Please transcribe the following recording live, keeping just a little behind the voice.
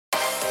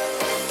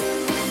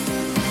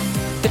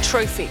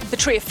trophy. The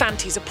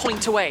Triofantes a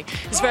point away.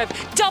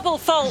 Zverev, double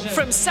fault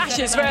from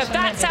Sasha Zverev.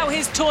 That's how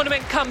his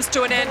tournament comes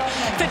to an end.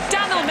 For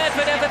Daniil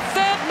Medvedev, a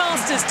third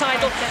Masters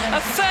title,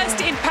 a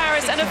first in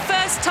Paris, and a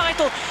first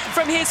title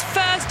from his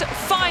first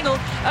final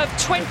of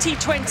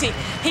 2020.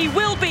 He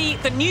will be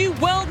the new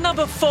world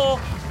number 4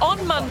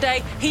 on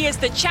Monday. He is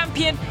the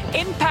champion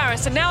in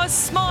Paris. And now a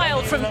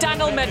smile from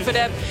Daniil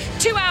Medvedev.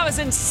 2 hours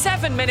and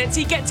 7 minutes.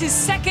 He gets his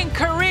second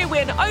career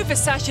win over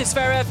Sasha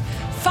Zverev.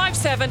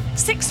 5-7,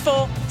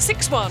 6-4,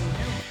 6-1.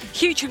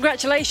 Huge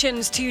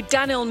congratulations to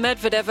Daniil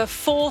Medvedev, a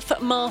 4th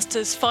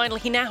Masters final.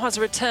 He now has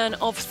a return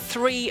of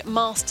 3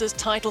 Masters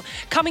title,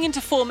 coming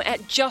into form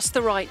at just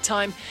the right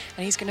time.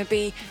 And he's going to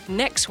be,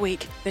 next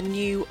week, the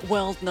new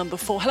world number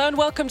 4. Hello and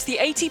welcome to the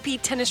ATP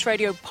Tennis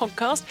Radio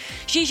podcast.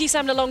 Gigi,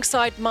 Salmon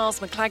alongside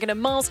Miles Maclagan.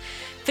 And Miles,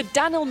 for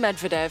Daniil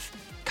Medvedev,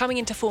 coming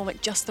into form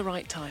at just the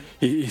right time.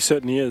 He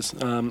certainly is.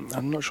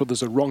 I'm not sure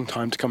there's a wrong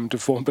time to come into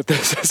form, but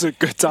this is a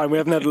good time. We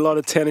haven't had a lot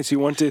of tennis.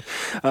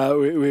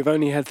 We've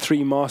only had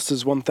 3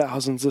 Masters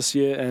 1000s this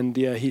year, and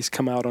yeah, he's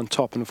come out on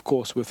top. And of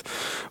course,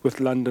 with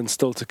London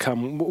still to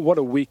come, what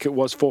a week it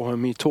was for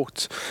him. He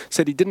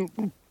said he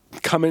didn't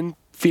come in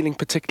feeling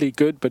particularly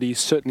good, but he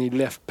certainly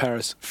left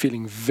Paris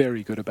feeling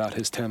very good about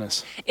his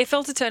tennis. It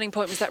felt a turning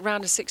point was that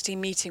round of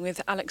 16 meeting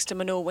with Alex de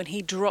Minaur when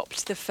he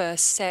dropped the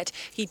first set.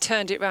 He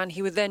turned it round.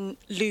 He would then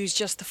lose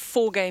just the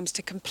 4 games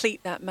to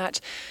complete that match.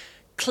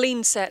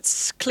 Clean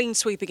sets, clean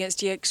sweep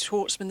against Diego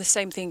Schwartzman, the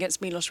same thing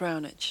against Milos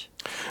Raonic.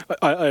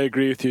 I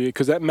agree with you,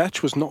 because that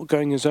match was not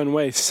going his own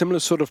way.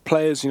 Similar sort of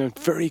players,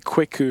 very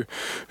quick,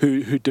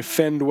 who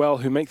defend well,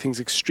 who make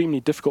things extremely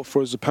difficult for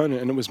his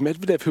opponent. And it was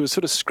Medvedev who was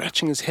sort of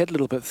scratching his head a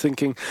little bit,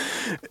 thinking,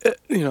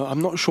 I'm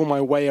not sure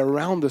my way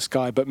around this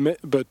guy. But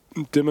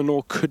de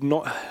Minaur could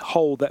not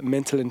hold that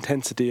mental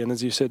intensity. And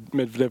as you said,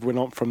 Medvedev went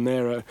on from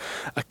there,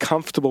 a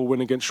comfortable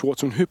win against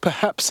Schwartzman, who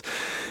perhaps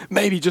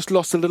maybe just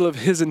lost a little of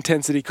his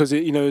intensity because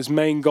his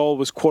main goal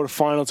was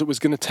quarterfinals. It was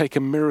going to take a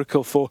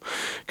miracle for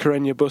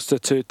Carreño Busta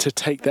to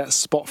take that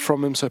spot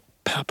from him, so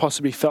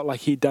possibly felt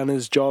like he'd done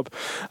his job.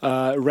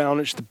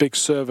 Raonic, the big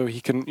server, he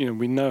can.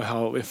 We know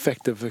how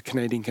effective a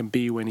Canadian can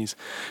be when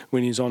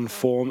he's on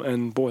form.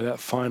 And boy,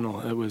 that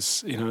final, it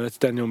was. That's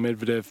Daniil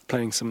Medvedev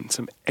playing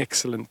some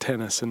excellent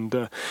tennis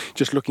and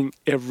just looking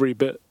every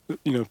bit.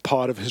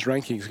 Part of his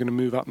ranking is going to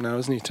move up now,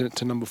 isn't he,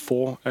 to number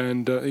 4,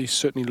 and he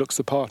certainly looks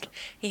the part.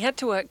 He had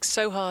to work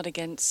so hard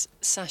against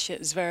Sasha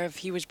Zverev.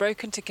 He was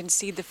broken to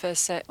concede the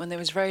first set when there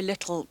was very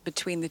little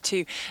between the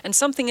two. And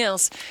something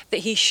else that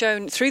he's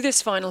shown through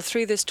this final,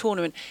 through this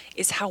tournament,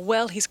 is how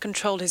well he's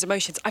controlled his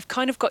emotions. I've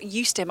kind of got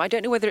used to him. I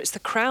don't know whether it's the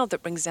crowd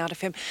that brings it out of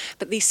him,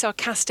 but these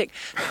sarcastic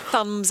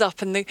thumbs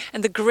up and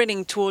the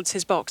grinning towards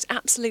his box.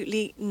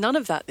 Absolutely none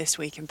of that this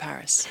week in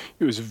Paris.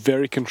 He was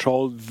very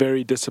controlled,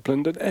 very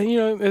disciplined,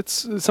 and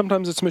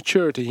sometimes it's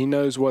maturity. He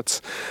knows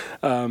what's.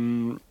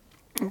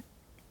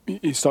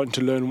 He's starting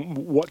to learn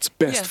what's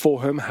best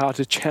for him, how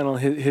to channel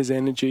his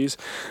energies.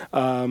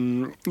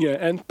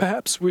 And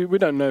perhaps we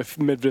don't know if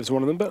Medvedev's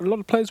one of them, but a lot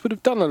of players would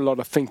have done a lot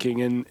of thinking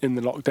in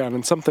the lockdown.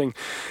 And something,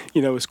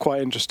 was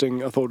quite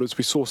interesting, I thought, as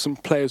we saw some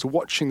players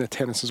watching the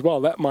tennis as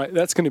well.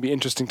 That's going to be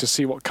interesting to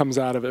see what comes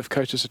out of it if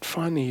coaches said,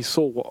 finally he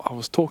saw what I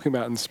was talking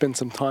about and spent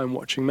some time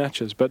watching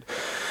matches. But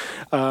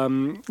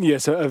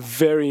yes, a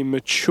very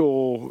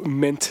mature,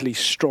 mentally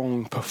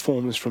strong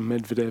performance from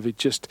Medvedev.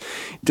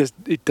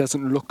 It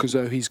doesn't look as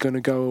though he's going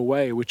to go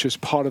away, which is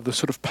part of the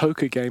sort of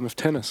poker game of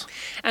tennis.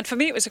 And for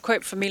me, it was a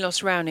quote from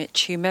Milos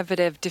Raonic, who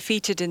Medvedev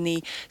defeated in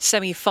the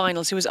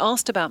semi-finals. He was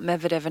asked about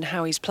Medvedev and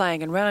how he's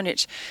playing, and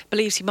Raonic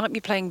believes he might be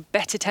playing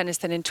better tennis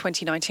than in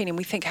 2019. And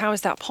we think, how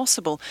is that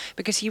possible?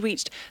 Because he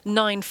reached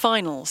 9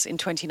 finals in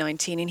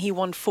 2019 and he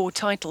won 4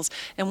 titles.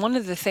 And one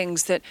of the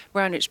things that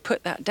Raonic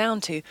put that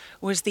down to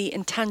was the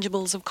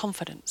intangibles of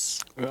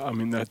confidence. I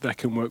mean, that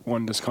can work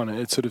wonders, can't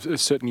it? It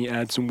certainly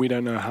adds, and we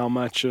don't know how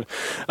much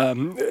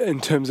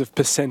in terms of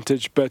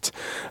percentage, but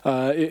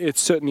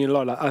it's certainly a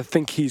lot. I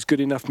think he's good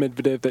enough,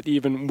 Medvedev, that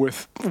even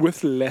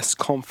with less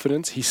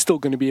confidence, he's still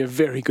going to be a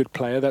very good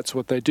player. That's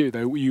what they do.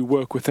 You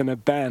work within a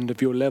band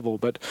of your level,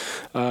 but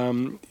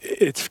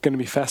it's going to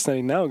be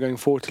fascinating now going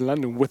forward to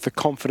London with the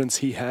confidence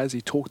he has.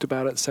 He talked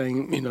about it,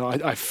 saying,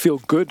 I feel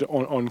good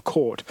on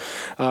court.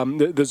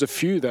 There's a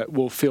few that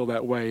will feel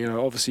that way.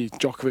 Obviously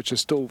Djokovic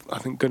is still, I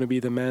think, going to be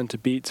the man to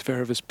beat.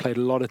 Zverev has played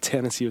a lot of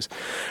tennis. He was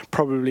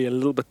probably a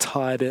little bit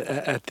tired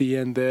at the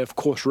end there. Of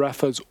course,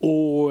 Rafa's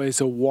always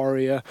a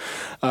warrior.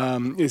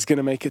 Is going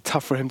to make it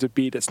tough for him to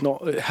beat. It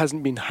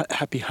hasn't been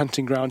happy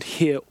hunting ground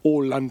here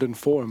or London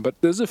for him, but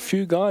there's a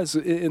few guys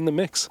in the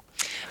mix.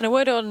 And a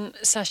word on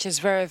Sasha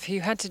Zverev, who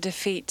had to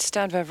defeat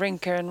Stan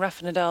Wawrinka and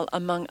Rafa Nadal,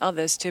 among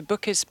others, to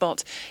book his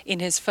spot in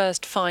his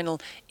first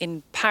final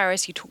in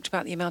Paris. You talked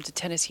about the amount of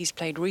tennis he's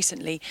played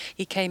recently.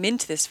 He came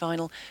into this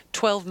final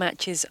 12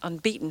 matches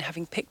unbeaten,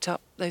 having picked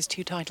up those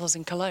 2 titles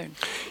in Cologne.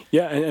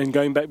 Yeah, and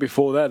going back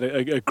before that,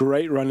 a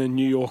great run in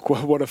New York.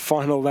 What a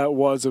final that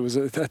was. It was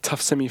a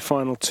tough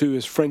semi-final too.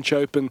 His French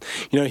Open,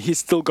 he's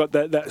still got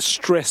that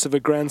stress of a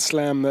Grand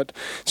Slam, that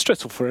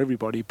stressful for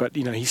everybody, but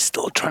he's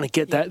still trying to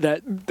get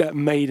that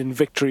maiden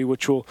victory,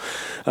 which will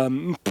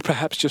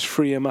perhaps just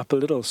free him up a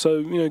little.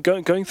 So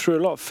going through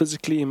a lot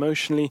physically,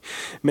 emotionally,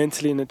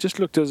 mentally, and it just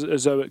looked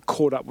as though it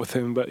caught up with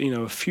him. But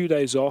a few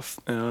days off,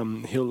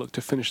 he'll look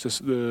to finish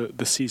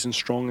the season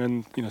strong,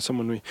 and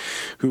someone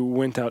who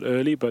went out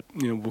early, but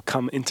will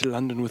come into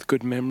London with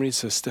good memories.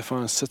 So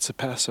Stefanos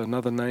Tsitsipas,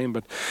 another name.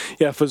 But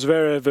yeah, for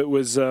Zverev, it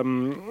was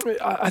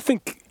I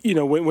think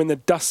when the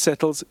dust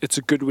settles, it's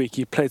a good week.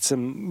 He played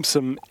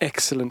some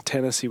excellent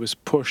tennis. He was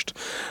pushed.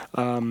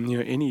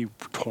 Any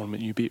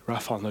tournament you beat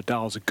Rafael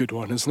Nadal's a good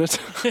one, isn't it?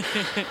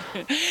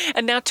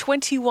 And now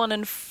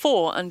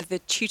 21-4 under the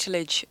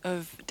tutelage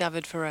of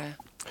David Ferrer.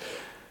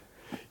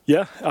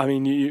 Yeah, I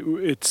mean,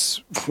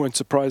 it's won't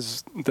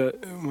surprise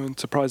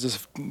us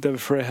if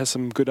David Ferrer has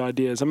some good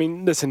ideas. I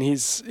mean, listen,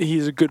 he's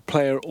a good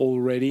player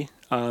already.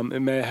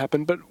 It may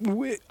happen, but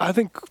I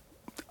think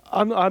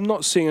I'm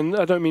not seeing, and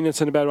I don't mean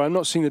it's in a bad way, I'm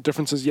not seeing the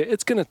differences yet.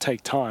 It's going to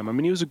take time. I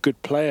mean, he was a good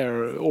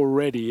player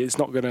already. It's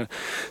not going to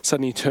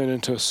suddenly turn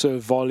into a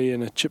serve volley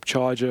and a chip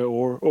charger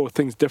or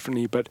things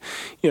differently. But,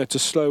 it's a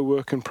slow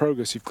work in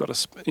progress. You've got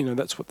to,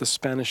 that's what the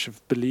Spanish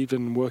have believed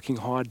in, working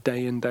hard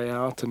day in, day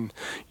out, and,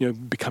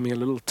 becoming a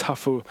little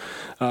tougher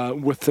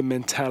with the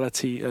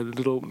mentality, a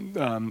little,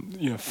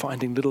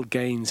 finding little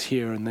gains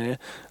here and there.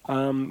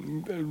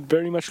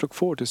 Very much look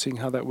forward to seeing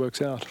how that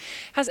works out.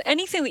 Has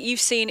anything that you've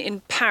seen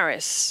in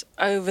Paris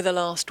over the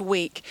last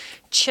week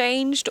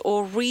changed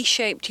or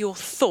reshaped your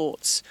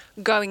thoughts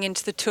going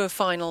into the Tour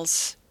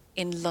finals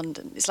in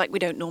London? It's like we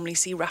don't normally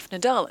see Raf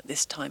Nadal at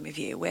this time of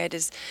year. Where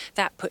does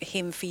that put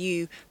him for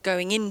you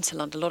going into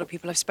London? A lot of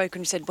people I've spoken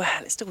who said,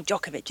 well, it's still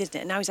Djokovic, isn't it?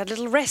 And now he's had a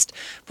little rest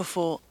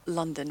before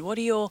London. What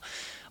are your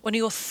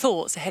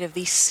thoughts ahead of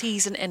these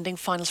season-ending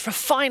finals for a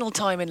final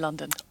time in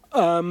London?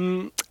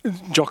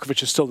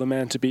 Djokovic is still the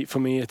man to beat for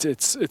me.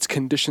 It's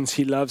conditions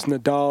he loves.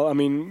 Nadal, I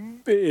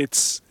mean,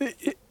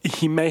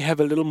 he may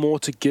have a little more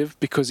to give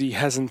because he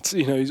hasn't,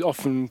 he's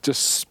often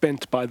just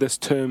spent by this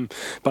time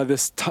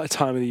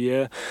of the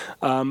year.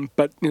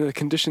 But, the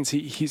conditions,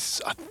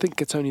 I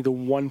think it's only the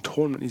one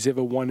tournament he's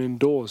ever won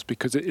indoors,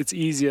 because it's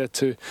easier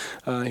to,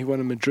 he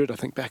won in Madrid, I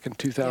think back in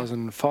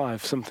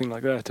 2005, something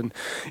like that. And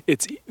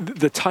it's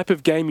the type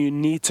of game you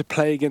need to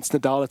play against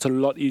Nadal. It's a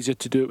lot easier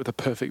to do it with a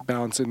perfect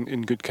balance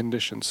in good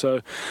conditions. So,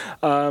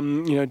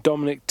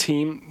 Dominic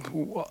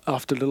Thiem,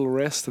 after a little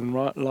rest and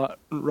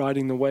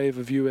riding the wave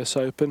of US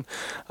Open,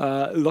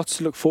 lots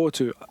to look forward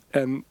to.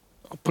 And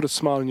I'll put a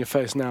smile on your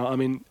face now. I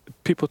mean,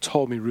 people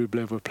told me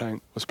Rublev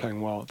was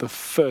playing well. The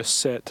first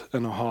set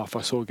and a half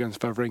I saw against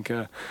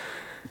Wawrinka,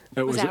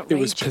 it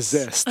was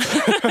possessed.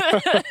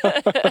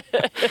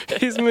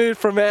 He's moved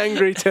from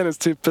angry tennis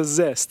to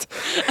possessed.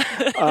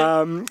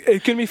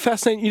 It can be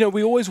fascinating.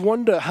 We always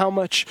wonder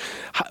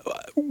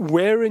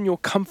where in your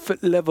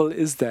comfort level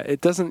is that?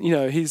 It doesn't,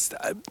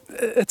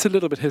 it's a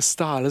little bit his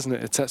style, isn't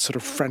it? It's that sort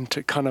of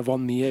frantic, kind of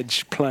on the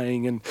edge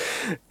playing, and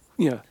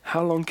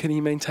how long can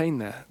he maintain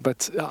that?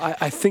 But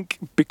I think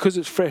because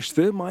it's fresh,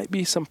 there might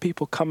be some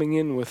people coming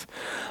in with.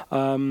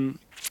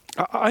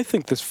 I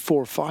think there's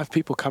 4 or 5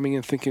 people coming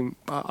in thinking,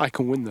 I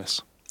can win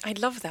this. I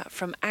love that.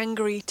 From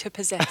angry to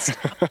possessed,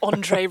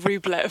 Andrei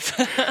Rublev.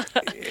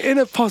 In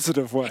a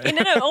positive way.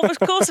 No, of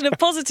course, in a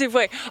positive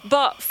way.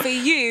 But for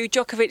you,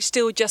 Djokovic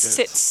still just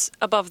sits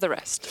above the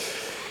rest.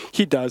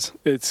 He does.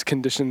 It's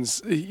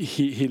conditions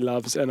he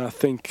loves, and I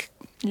think,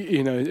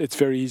 it's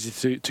very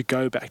easy to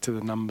go back to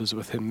the numbers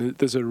with him.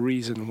 There's a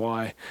reason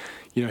why,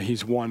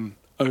 he's won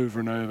over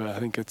and over. I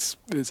think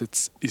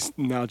he's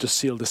now just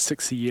sealed a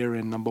 6th year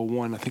in number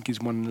 1. I think he's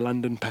won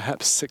London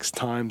perhaps 6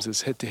 times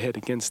as head-to-head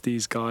against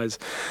these guys.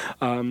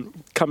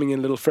 Coming in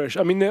a little fresh.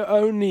 I mean, the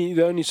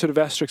only sort of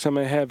asterisk I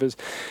may have is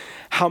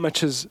how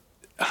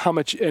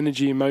much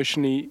energy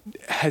emotionally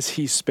has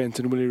he spent,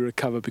 and will he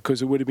recover?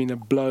 Because it would have been a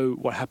blow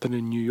what happened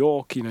in New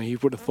York. He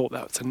would have thought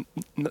that was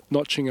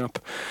notching up,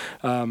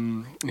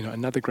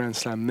 another Grand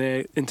Slam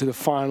there into the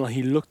final.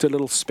 He looked a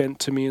little spent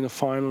to me in the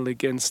final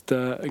against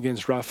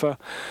Rafa.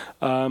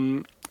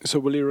 So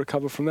will he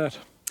recover from that?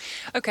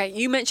 Okay,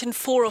 you mentioned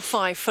 4 or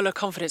 5 full of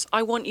confidence.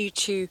 I want you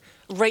to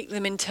rate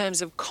them in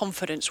terms of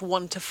confidence,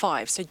 1 to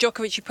 5. So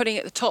Djokovic, you're putting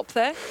at the top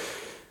there?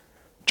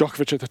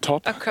 Djokovic at the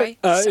top. Okay.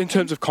 In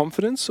terms of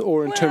confidence,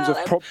 or in terms of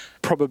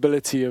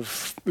probability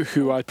of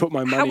who I put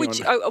my money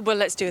on? Well,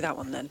 let's do that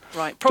one then.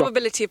 Right.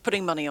 Probability of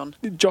putting money on.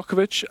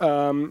 Djokovic.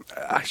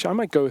 Actually, I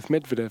might go with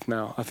Medvedev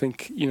now. I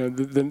think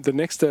the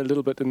next a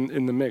little bit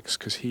in the mix,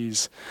 because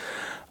he's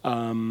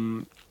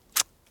in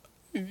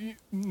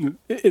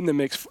the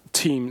mix.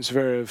 Team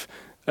Zverev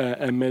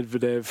and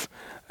Medvedev.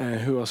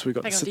 Who else we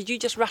got? Hang on. Did you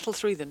just rattle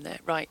through them there?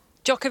 Right.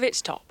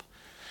 Djokovic top.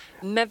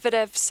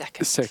 Medvedev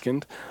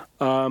second.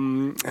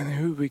 And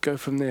who we go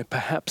from there?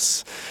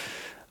 Perhaps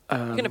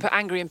You're going to put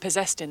angry and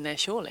possessed in there,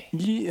 surely.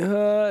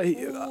 Yeah,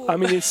 I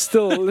mean, it's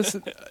still.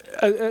 Listen,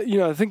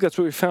 I think that's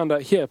what we found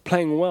out here.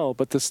 Playing well,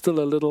 but there's still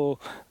a little.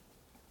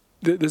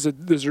 There's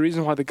a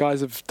reason why the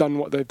guys have done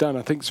what they've done.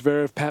 I think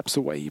Zverev, perhaps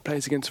the way he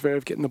plays against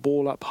Zverev, getting the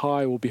ball up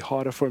high will be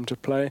harder for him to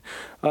play.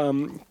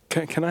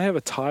 Can I have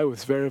a tie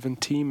with Zverev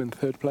and team in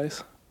third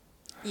place?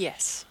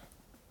 Yes.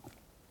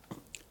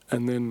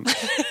 And then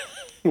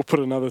we'll put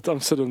another.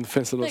 I'm sitting on the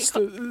fence a little.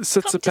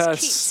 Tsitsipas.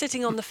 Just keep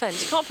sitting on the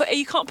fence.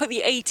 You can't put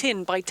the 8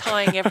 in by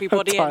tying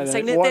everybody in,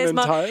 saying here's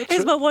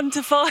my 1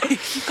 to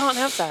 5. You can't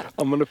have that.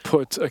 I'm going to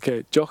put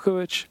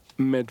Djokovic,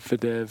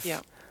 Medvedev.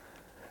 Yeah.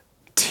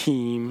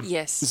 Team.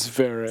 Yes.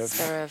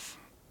 Zverev.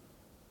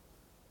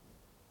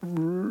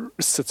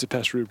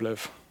 Tsitsipas,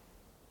 Rublev.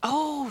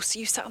 Oh, so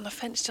you sat on the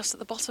fence just at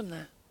the bottom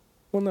there.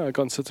 Well, no, I've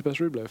gone Tsitsipas,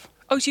 Rublev.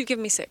 Oh, so you've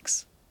given me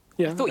 6.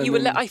 Yeah. I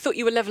thought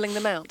you were levelling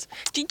them out.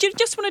 Do you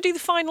just want to do the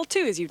final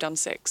 2 as you've done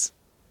 6?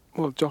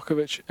 Well,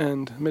 Djokovic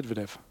and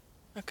Medvedev.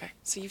 Okay,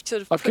 so you've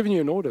sort of. I've given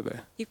you an order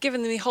there. You've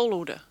given them the whole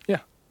order. Yeah.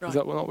 Right. Is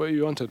that not what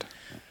you wanted?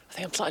 I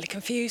think I'm slightly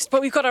confused,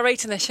 but we've got our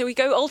 8 in there. Shall we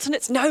go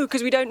alternates? No,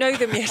 because we don't know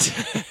them yet.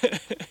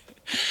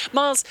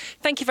 Miles,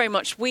 thank you very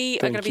much. We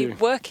are going to be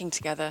working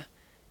together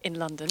in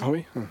London. Are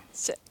we? I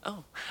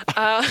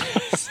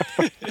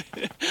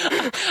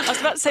was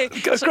about to say.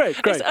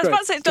 Great. I was about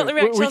to say it's not the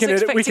reaction I was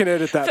expecting. We can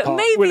edit that part.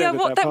 Maybe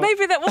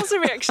that was the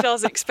reaction I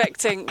was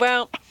expecting.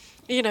 Well,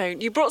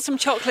 you brought some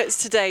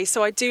chocolates today,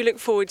 so I do look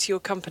forward to your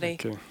company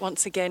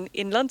once again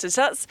in London.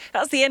 So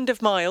that's the end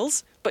of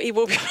Miles, but he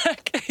will be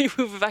back. He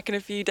will be back in a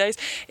few days.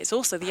 It's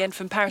also the end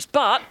from Paris,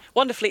 but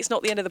wonderfully, it's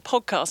not the end of the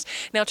podcast.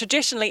 Now,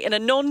 traditionally, in a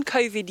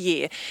non-COVID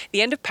year,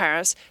 the end of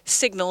Paris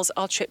signals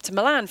our trip to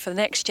Milan for the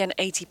next-gen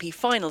ATP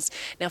finals.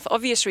 Now, for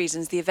obvious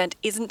reasons, the event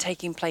isn't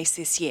taking place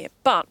this year,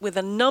 but with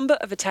a number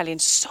of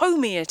Italians, so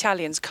many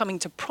Italians coming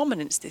to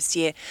prominence this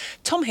year,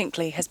 Tom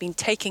Hinkley has been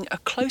taking a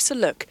closer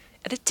look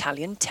at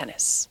Italian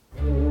tennis.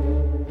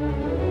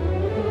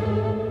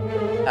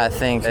 I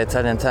think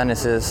Italian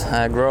tennis is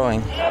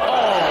growing. Oh,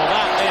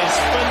 that is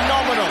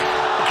phenomenal.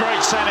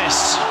 Great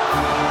tennis.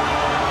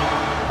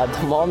 At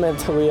the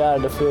moment, we are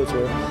the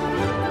future.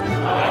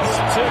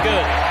 That's too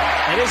good.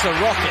 It is a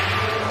rocket.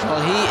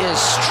 Well, he is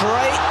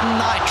straight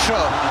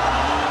nitro.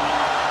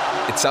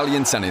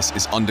 Italian tennis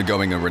is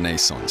undergoing a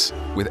renaissance.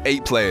 With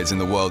 8 players in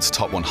the world's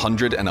top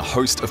 100 and a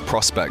host of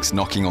prospects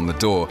knocking on the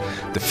door,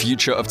 the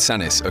future of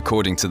tennis,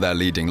 according to their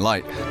leading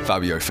light,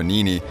 Fabio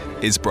Fognini,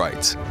 is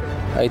bright.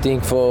 I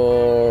think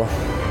for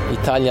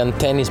Italian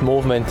tennis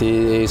movement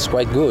is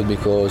quite good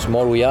because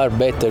more we are,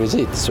 better is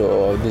it.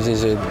 So this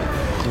is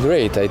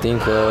great. I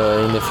think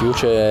in the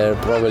future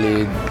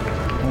probably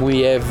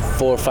we have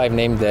 4 or 5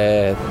 names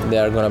that they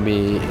are going to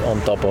be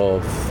on top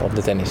of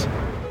the tennis.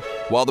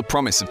 While the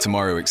promise of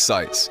tomorrow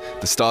excites,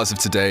 the stars of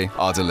today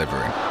are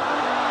delivering.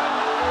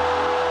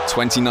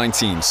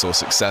 2019 saw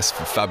success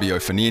for Fabio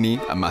Fognini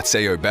and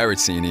Matteo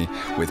Berrettini,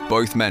 with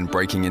both men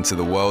breaking into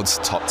the world's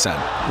top 10.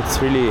 It's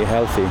really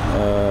healthy.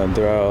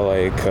 There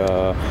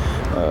are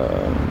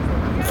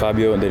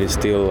Fabio that is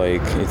still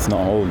it's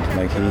not old.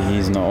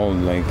 He's not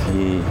old.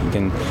 He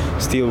can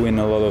still win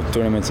a lot of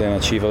tournaments and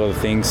achieve a lot of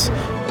things.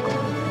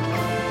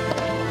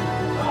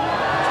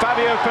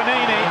 Fabio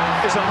Fognini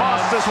is a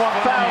Masters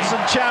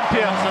 1000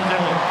 champion.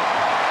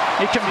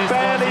 He can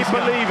barely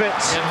believe it.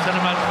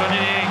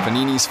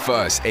 Fognini's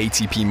first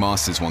ATP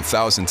Masters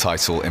 1000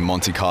 title in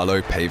Monte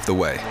Carlo paved the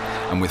way.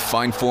 And with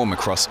fine form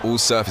across all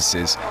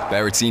surfaces,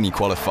 Berrettini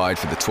qualified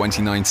for the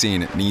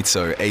 2019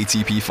 Nizzo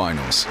ATP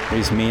Finals.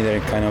 It's me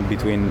that kind of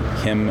between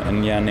him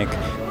and Yannick.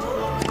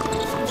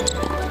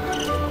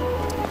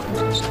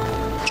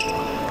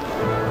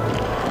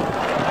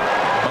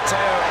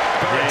 Matteo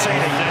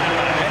Berrettini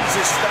ends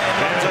his stay in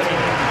London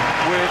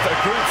with a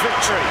group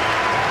victory.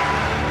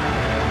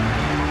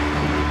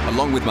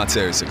 Along with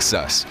Matteo's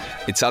success,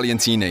 Italian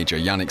teenager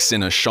Yannick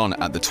Sinner shone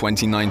at the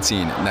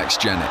 2019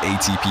 Next Gen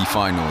ATP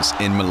Finals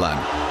in Milan,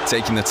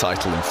 taking the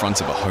title in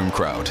front of a home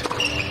crowd.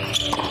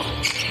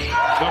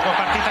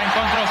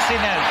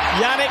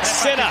 Yannick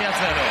Sinner,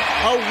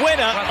 a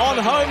winner on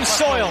home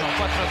soil.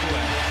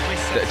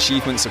 The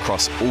achievements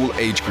across all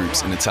age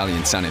groups in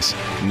Italian tennis,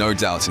 no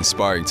doubt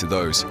inspiring to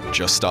those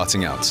just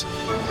starting out.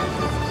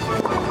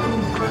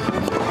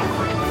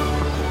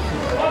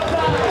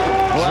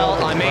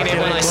 Well, I mean it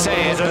when I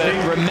say it, but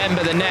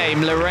remember the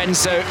name,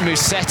 Lorenzo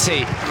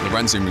Musetti.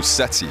 Lorenzo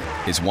Musetti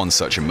is one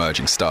such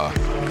emerging star.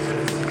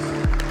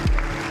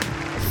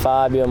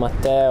 Fabio,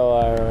 Matteo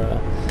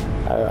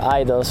are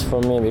idols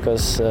for me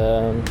because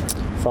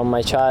from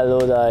my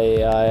childhood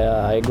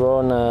I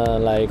grown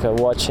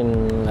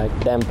watching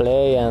them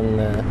play,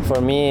 and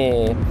for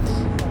me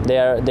they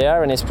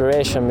are an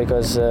inspiration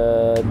because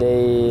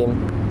they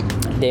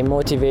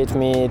motivate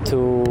me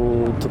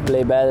to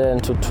play better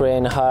and to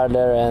train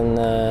harder and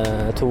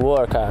to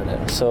work harder.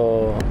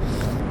 So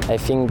I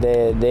think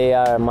they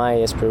are my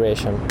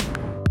inspiration.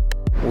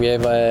 We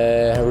have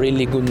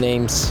really good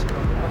names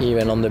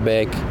even on the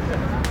back.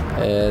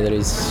 There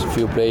is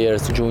few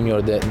players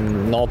junior that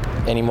not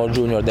anymore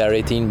junior, they are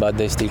 18 but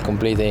they still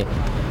compete in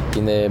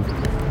the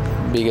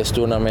biggest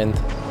tournament.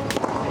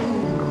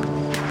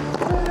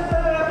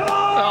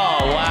 Oh,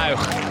 wow.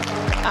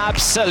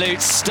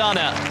 Absolute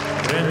stunner.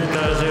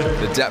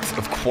 The depth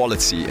of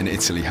quality in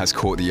Italy has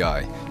caught the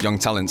eye. Young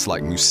talents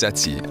like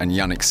Musetti and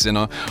Yannick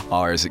Sinner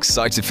are as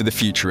excited for the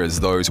future as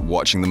those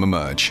watching them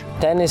emerge.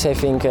 Tennis, I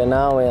think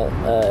now,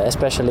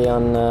 especially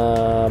on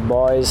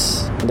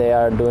boys, they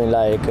are doing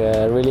like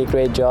a really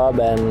great job,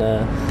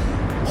 and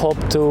hope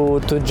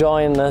to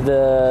join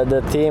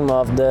the team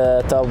of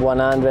the top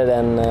 100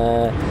 and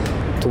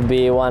to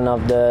be one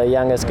of the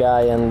youngest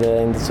guy in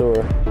the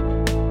tour.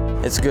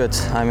 It's good.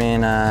 I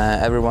mean,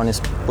 everyone is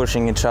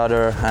pushing each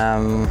other.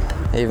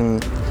 Even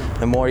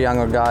the more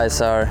younger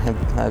guys are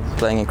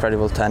playing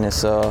incredible tennis.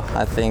 So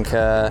I think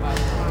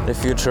the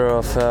future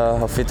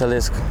of Italy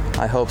is,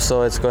 I hope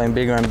so, it's going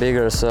bigger and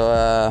bigger. So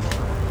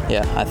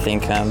yeah, I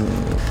think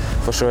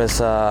for sure it's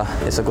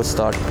a good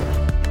start.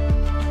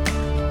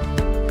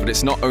 But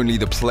it's not only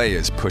the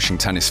players pushing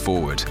tennis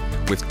forward.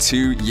 With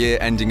 2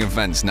 year-ending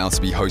events now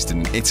to be hosted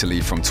in Italy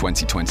from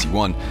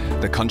 2021,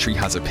 the country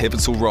has a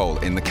pivotal role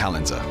in the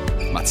calendar.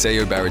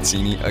 Matteo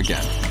Berrettini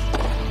again.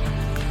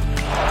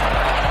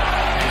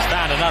 Is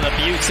that another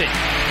beauty?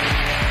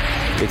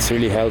 It's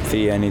really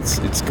healthy, and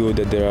it's good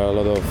that there are a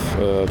lot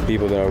of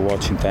people that are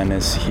watching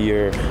tennis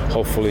here,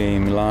 hopefully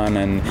in Milan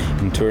and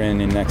in Turin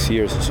in next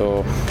years.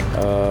 So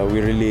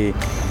we're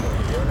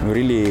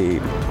really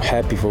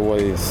happy for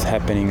what is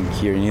happening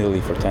here in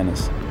Italy for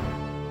tennis.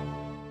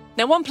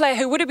 Now, one player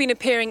who would have been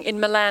appearing in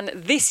Milan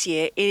this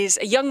year is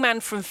a young man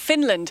from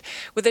Finland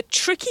with a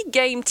tricky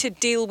game to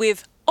deal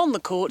with on the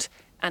court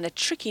and a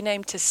tricky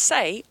name to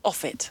say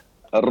off it.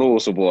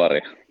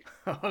 Ruusuvuori.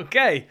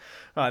 Okay,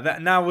 right,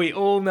 that now we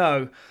all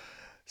know.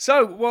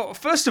 So, well,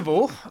 first of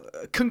all,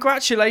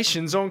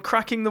 congratulations on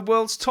cracking the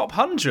world's top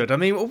 100. I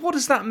mean, what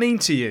does that mean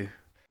to you?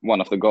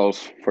 One of the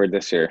goals for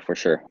this year, for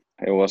sure.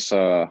 It was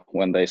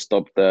when they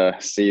stopped the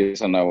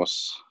season, I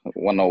was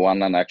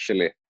 101, and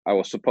actually I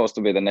was supposed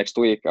to be the next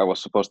week. I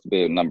was supposed to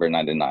be number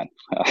 99.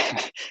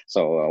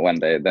 So when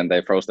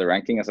they froze the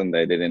rankings and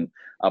they didn't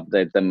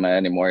update them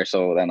anymore.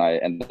 So then I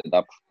ended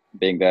up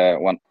being the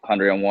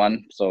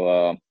 101.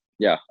 So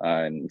yeah,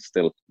 I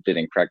still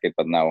didn't crack it,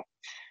 but now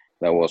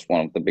that was one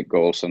of the big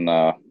goals, and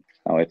now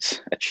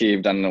it's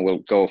achieved, and we'll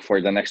go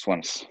for the next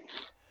ones.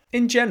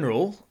 In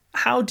general,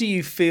 how do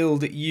you feel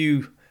that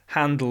you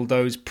handle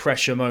those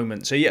pressure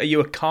moments? Are you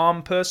a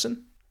calm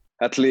person?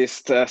 At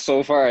least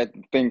so far, I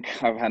think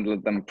I've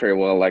handled them pretty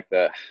well.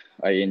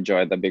 I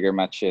enjoy the bigger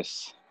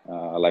matches.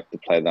 I like to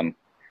play them,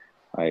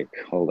 like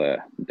all the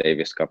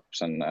Davis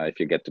Cups, and if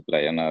you get to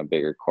play on a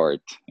bigger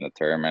court in a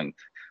tournament.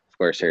 Of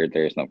course, here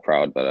there is no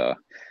crowd, but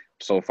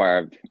so far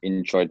I've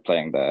enjoyed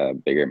playing the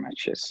bigger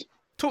matches.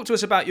 Talk to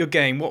us about your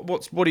game.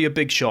 What are your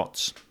big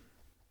shots?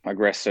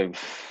 Aggressive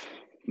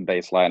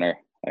baseliner,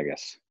 I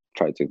guess.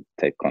 Try to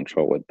take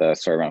control with the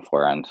serve and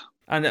forehand.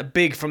 And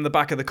big from the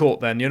back of the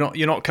court then?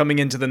 You're not coming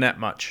into the net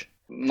much?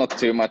 Not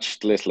too much,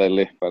 at least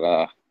lately,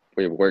 but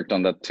we worked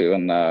on that too.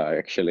 And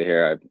actually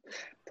here I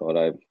thought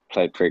I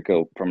played pretty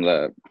cool from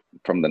the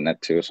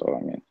net too. So,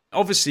 I mean.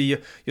 Obviously,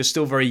 you're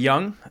still very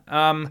young.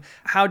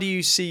 How do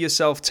you see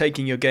yourself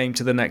taking your game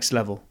to the next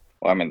level?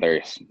 Well, I mean,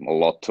 there's a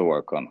lot to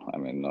work on. I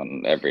mean,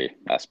 on every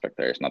aspect,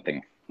 there's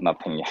nothing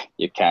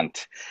you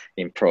can't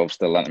improve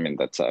still. I mean,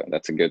 that's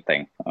a good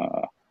thing.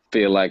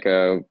 Feel like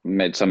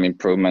made some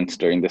improvements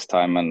during this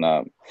time,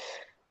 and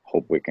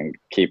hope we can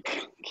keep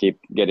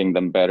getting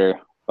them better.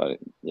 But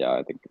yeah,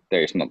 I think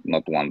there is not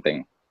one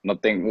thing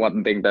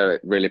that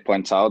really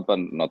points out, but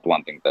not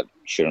one thing that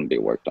shouldn't be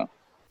worked on.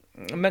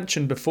 I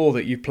mentioned before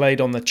that you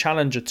played on the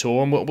Challenger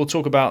Tour, and we'll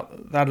talk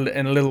about that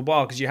in a little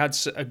while, because you had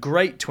a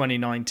great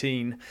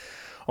 2019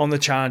 on the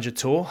Challenger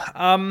Tour.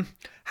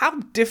 How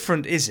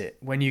different is it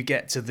when you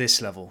get to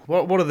this level?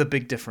 What are the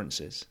big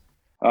differences?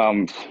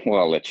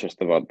 Well, it's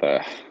just about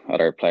the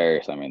other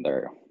players. I mean,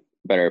 they're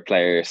better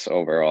players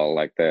overall.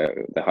 Like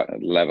the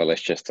level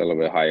is just a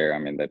little bit higher. I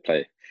mean, they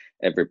play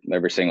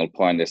every single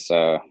point is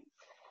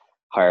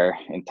higher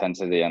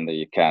intensity, and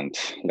you can't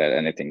let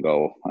anything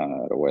go.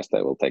 Otherwise,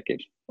 they will take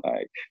it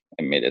like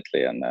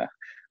immediately, and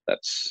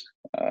that's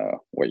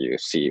what you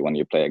see when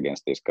you play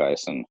against these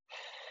guys. And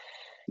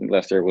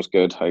last year was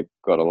good. I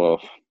got a lot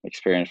of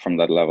experience from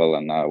that level,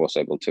 and I was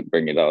able to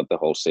bring it out the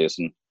whole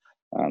season.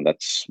 And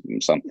that's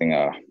something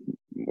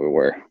we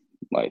were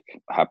like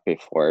happy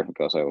for,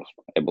 because I was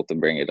able to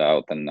bring it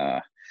out, and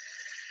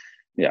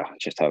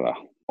just have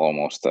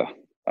almost the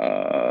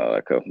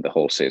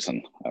whole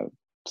season. I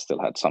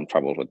still had some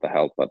trouble with the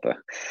health, but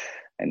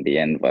in the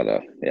end,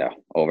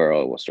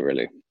 overall it was a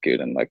really good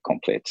and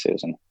complete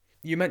season.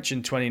 You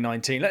mentioned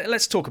 2019.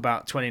 Let's talk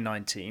about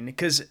 2019,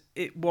 because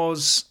it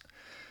was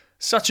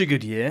such a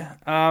good year.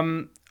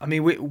 I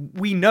mean,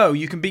 we know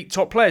you can beat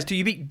top players. Do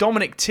you beat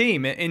Dominic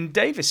Thiem in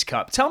Davis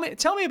Cup? Tell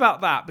me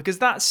about that, because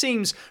that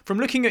seems, from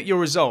looking at your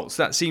results,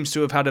 that seems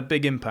to have had a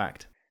big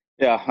impact.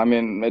 Yeah, I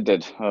mean, it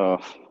did.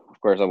 Of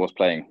course, I was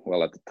playing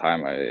well at the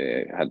time.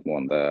 I had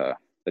won the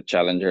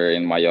Challenger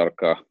in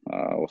Mallorca.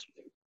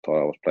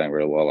 Thought I was playing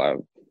real well. I have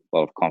a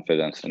lot of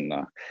confidence, and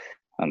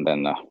and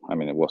then I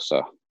mean, it was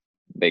a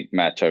big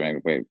match. I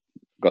mean, we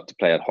got to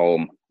play at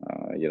home.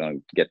 You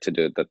don't get to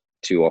do that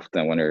too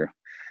often when you're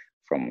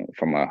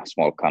from a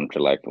small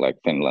country like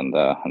Finland,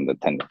 and the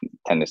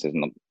tennis is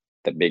not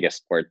the biggest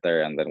sport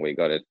there. And then we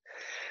got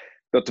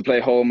to play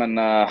home, and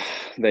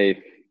they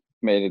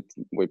made it.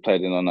 We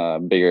played in on a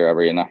bigger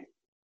arena,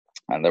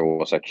 and there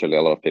was actually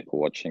a lot of people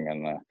watching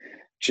and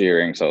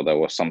cheering. So that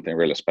was something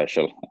really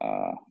special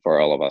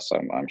for all of us,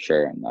 I'm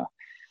sure.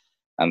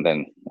 And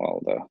then,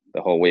 well,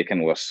 the whole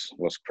weekend was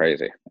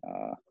crazy.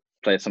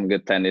 Played some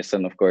good tennis,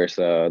 and of course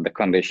the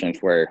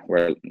conditions were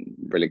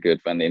really good.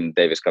 When in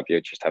Davis Cup, you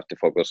just have to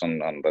focus on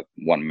that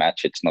one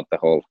match. It's not the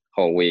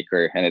whole week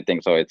or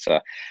anything. So it's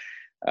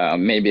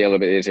maybe a little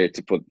bit easier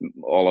to put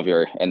all of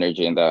your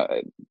energy in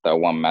that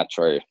one match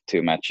or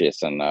two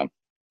matches, and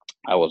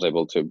I was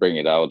able to bring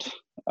it out.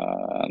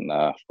 And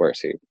of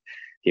course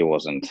he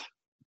wasn't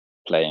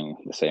playing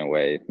the same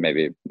way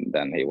maybe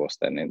than he was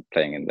then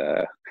playing in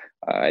the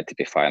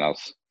ATP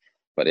finals.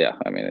 But yeah,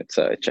 I mean, it's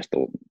just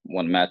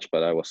one match,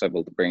 but I was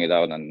able to bring it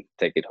out and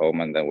take it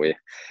home. And then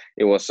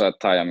it was a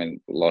tie. I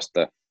mean, we lost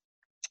the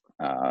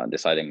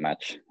deciding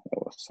match.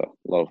 There was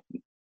a lot of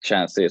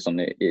chances on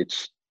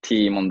each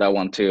team on that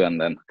one too. And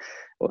then it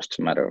was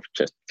a matter of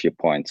just a few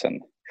points,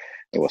 and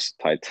it was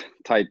a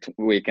tight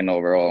weekend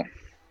overall.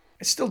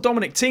 It's still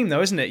Dominic Thiem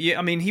though, isn't it?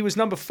 I mean, he was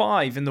number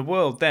 5 in the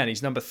world then.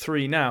 He's number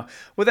 3 now.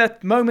 Were there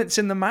moments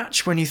in the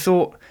match when you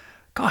thought,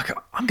 God,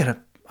 I'm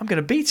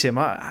gonna beat him?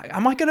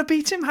 Am I gonna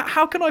beat him?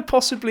 How can I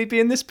possibly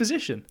be in this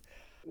position?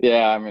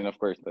 Yeah, I mean, of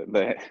course,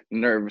 the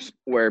nerves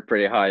were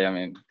pretty high. I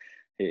mean,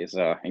 he's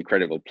an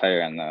incredible player,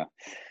 and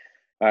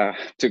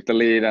took the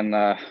lead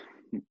and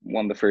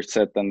won the first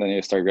set, and then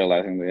you start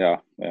realizing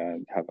that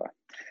have a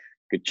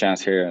good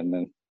chance here, and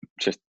then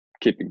just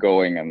keep it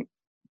going, and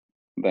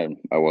then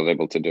I was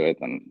able to do it,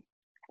 and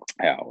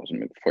yeah, it was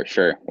for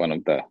sure one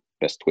of the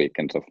best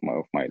weekends of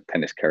my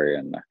tennis career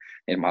and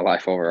in my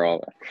life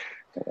overall.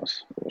 It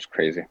was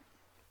crazy.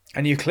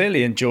 And you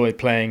clearly enjoy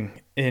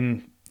playing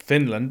in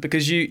Finland,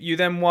 because you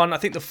then won, I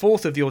think the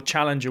 4th of your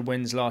challenger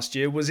wins last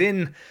year was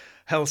in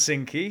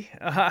Helsinki.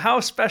 How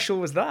special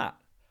was that?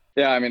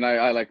 Yeah, I mean,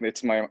 I like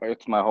it's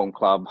my home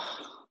club.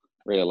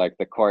 Really like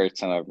the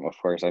courts, and of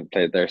course I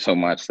played there so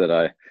much that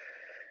I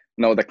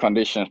know the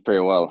conditions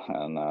pretty well.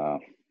 And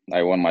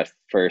I won my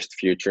first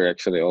future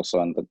actually also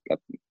on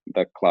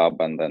the club,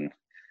 and then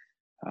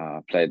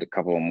played a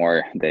couple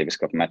more Davis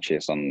Cup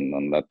matches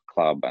on that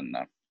club. And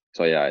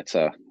so yeah, it's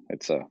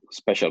a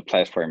special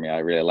place for me. I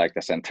really like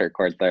the center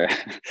court there.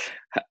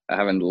 I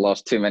haven't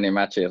lost too many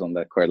matches on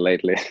that court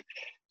lately.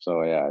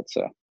 So yeah,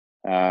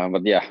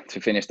 but yeah,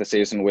 to finish the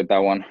season with that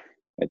one,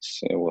 it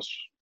was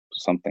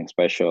something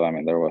special. I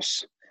mean, there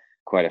was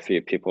quite a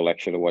few people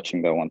actually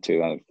watching that one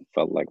too, and it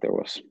felt like there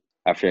was,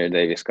 after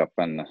Davis Cup,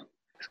 and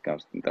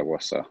there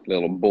was a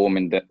little boom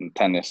in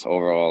tennis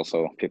overall.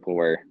 So people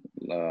were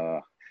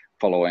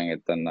following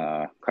it and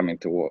coming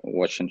to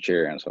watch and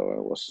cheer, and so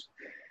it was,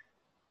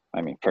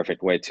 I mean,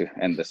 perfect way to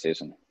end the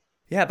season.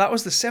 Yeah, that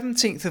was the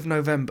 17th of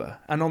November,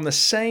 and on the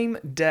same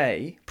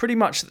day, pretty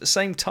much at the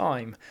same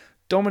time,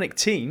 Dominic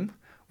Thiem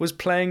was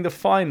playing the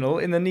final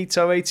in the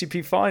Nitto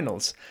ATP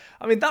finals.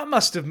 I mean, that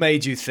must have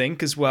made you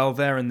think as well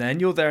there and then.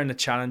 You're there in the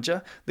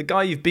challenger. The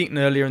guy you've beaten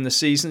earlier in the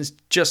season is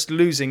just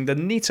losing the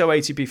Nitto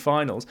ATP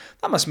finals.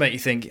 That must make you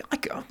think,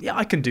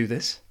 I can do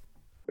this.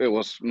 It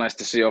was nice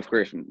to see, of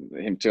course,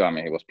 him too. I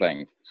mean, he was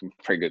playing some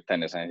pretty good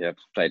tennis, and he had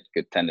played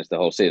good tennis the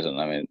whole season.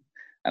 I mean,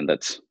 and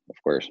that's, of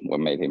course, what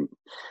made him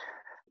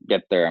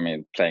get there. I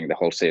mean, playing the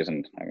whole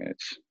season, I mean,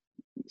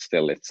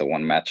 it's a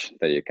one match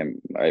that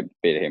I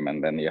beat him,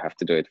 and then you have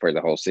to do it for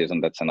the whole season.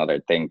 That's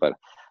another thing. But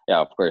yeah,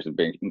 of course,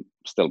 it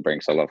still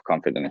brings a lot of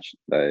confidence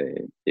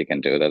that you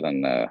can do that,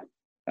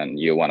 and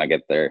you want to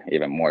get there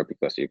even more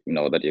because you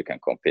know that you can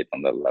compete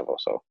on that level.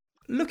 So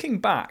looking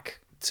back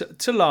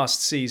to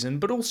last season,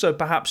 but also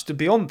perhaps to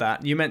beyond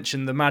that, you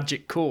mentioned the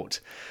magic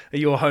court at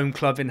your home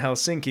club in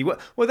Helsinki.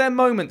 Were there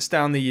moments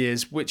down the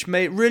years which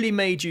really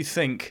made you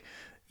think,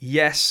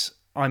 yes,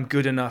 I'm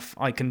good enough,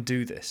 I can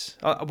do this?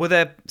 Were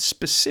there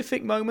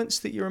specific moments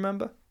that you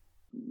remember?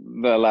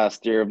 The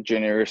last year of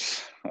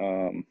juniors,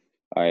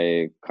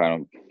 I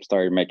kind of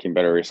started making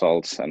better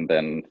results, and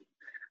then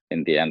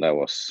in the end, I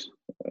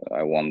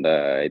won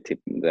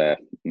the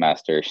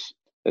Masters,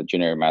 the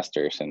Junior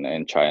Masters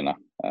in China.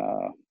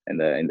 In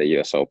the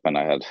US Open,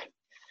 I had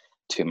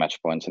 2 match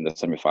points in the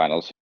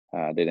semifinals.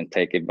 Didn't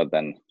take it, but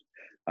then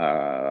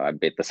I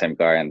beat the same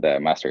guy in the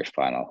Masters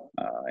final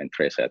in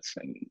 3 sets.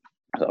 And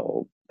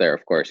so there,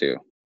 of course, you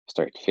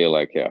start to feel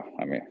like, yeah,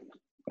 I mean,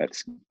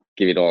 let's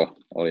give it all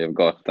you've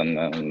got, and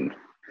then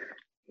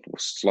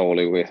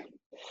slowly we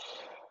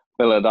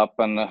build it up,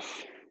 and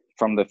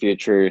from the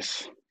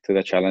futures to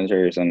the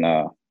challengers, and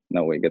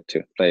now we get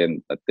to play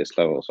at this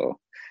level. So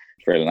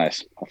it's really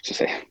nice, I have to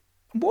say.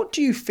 What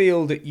do you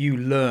feel that you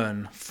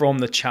learn from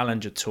the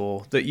Challenger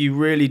Tour that you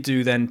really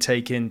do then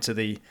take into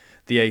the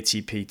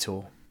ATP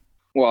Tour?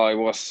 Well, it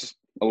was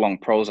a long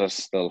process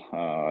still.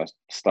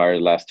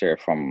 Started last year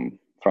from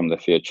the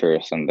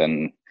futures, and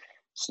then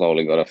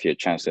slowly got a few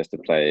chances to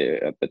play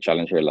at the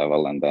challenger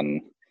level, and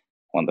then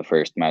won the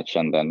first match,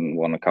 and then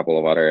won a couple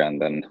of other,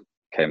 and then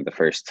came the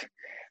first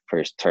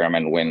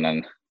tournament win.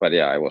 And but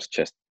yeah, I was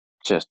just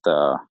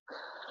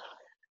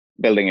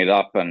building it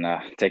up and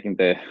taking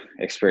the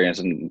experience,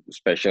 and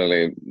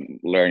especially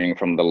learning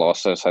from the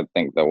losses. I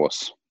think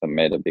that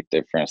made a big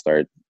difference.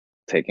 Started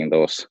taking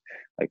those,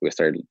 like we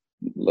started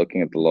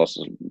looking at the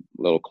losses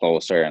a little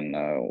closer, and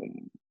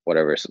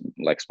whatever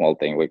like small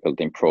thing we could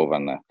improve,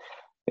 and I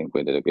think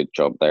we did a good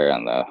job there.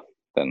 And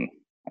then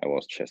I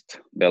was just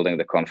building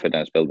the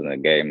confidence, building the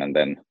game, and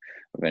then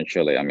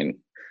eventually, I mean,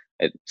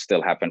 it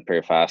still happened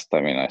pretty fast.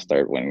 I mean, I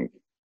started winning,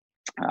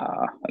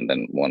 and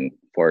then won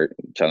 4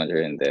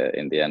 challenger in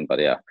the end. But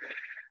yeah,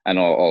 and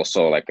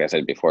also, like I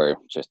said before,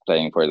 just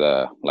playing for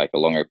a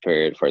longer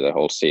period for the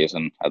whole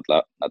season at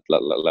that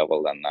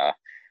level, and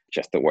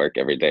just to work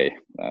every day.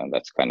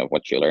 That's kind of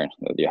what you learn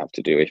that you have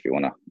to do if you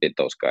want to beat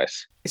those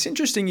guys. It's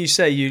interesting you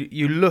say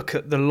you look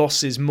at the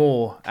losses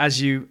more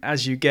as you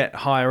get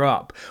higher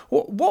up.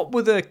 What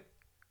were the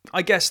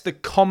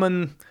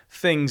common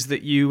things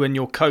that you and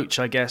your coach,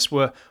 I guess,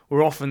 were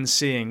often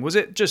seeing? Was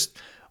it just,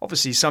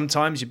 obviously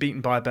sometimes you're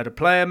beaten by a better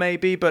player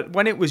maybe, but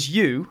when it was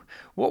you,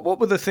 what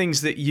were the things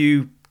that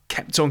you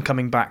kept on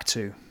coming back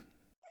to?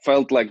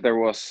 Felt like there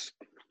was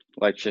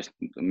like just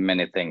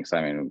many things.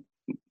 I mean,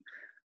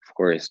 of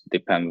course,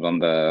 depends on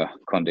the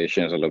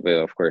conditions a little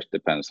bit. Of course,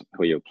 depends on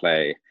who you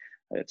play.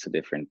 It's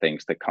different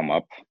things that come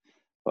up.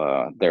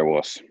 There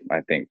was, I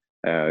think,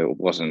 it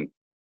wasn't.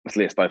 At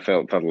least I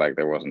felt like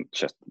there wasn't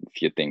just a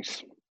few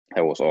things.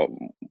 It was all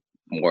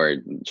more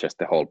just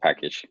the whole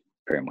package,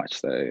 pretty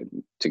much,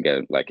 to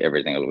get like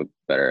everything a little bit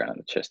better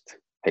and just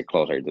get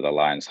closer to the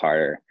lines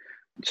harder.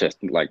 Just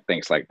like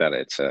things like that.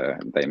 It's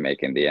they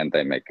make in the end.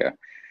 They make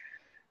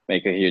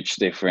a huge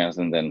difference,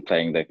 and then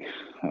playing the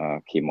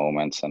key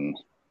moments and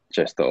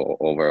just the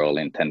overall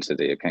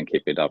intensity, you can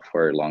keep it up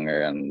for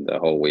longer and the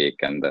whole week,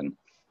 and then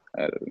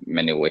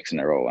many weeks in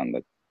a row. And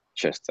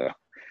just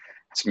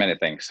it's many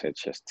things.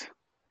 It's just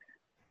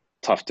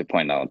tough to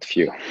point out a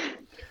few.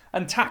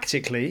 And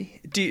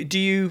tactically, do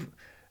you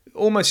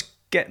almost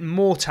get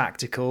more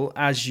tactical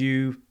as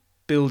you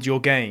build your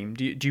game?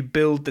 Do you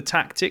build the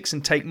tactics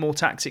and take more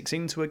tactics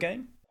into a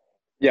game?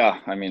 Yeah,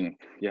 I mean,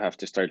 you have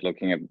to start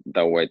looking at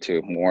that way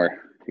too more,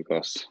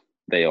 because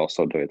they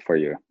also do it for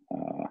you.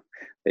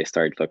 They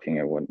start looking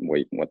at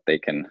what they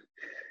can,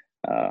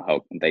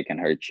 how they can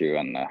hurt you,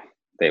 and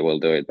they will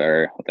do it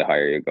better the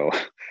higher you go,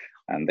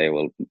 and they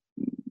will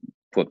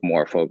put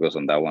more focus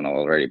on that one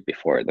already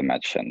before the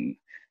match, and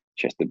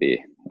just to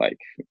be like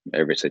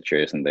every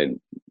situation they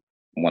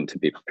want to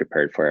be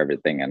prepared for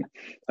everything. And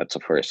that's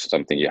of course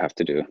something you have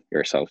to do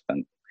yourself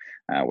then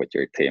with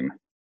your team.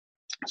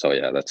 So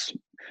yeah, that's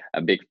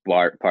a big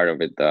part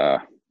of it,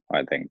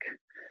 I think.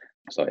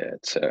 So yeah,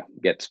 it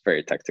gets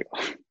very tactical.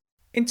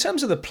 In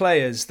terms of the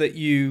players that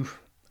you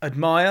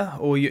admire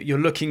or you're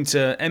looking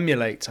to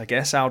emulate, I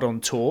guess, out on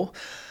tour,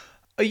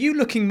 are you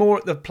looking more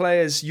at the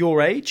players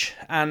your age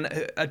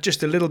and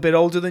just a little bit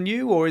older than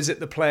you, or is it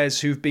the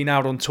players who've been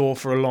out on tour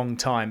for a long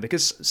time?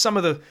 Because some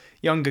of the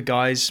younger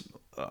guys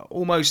are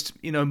almost,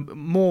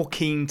 more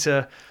keen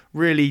to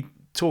really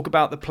talk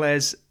about the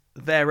players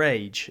their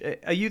age.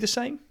 Are you the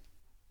same?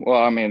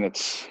 Well, I mean,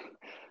 it's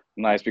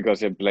nice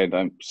because I played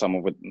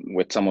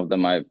with some of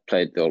them I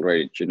played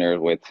already juniors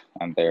with,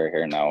 and they're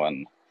here now,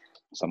 and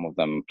some of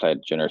them played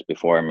juniors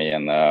before me,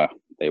 and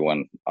they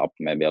went up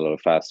maybe a little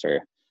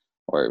faster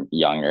or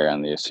younger,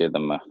 and you see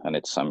them, and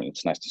it's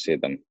nice to see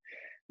them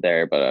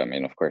there. But I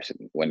mean, of course,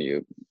 when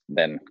you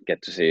then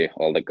get to see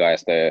all the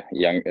guys, the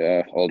young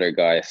older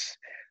guys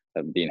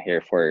that have been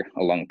here for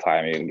a long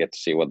time, you get to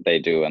see what they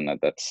do, and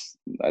that's,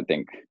 I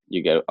think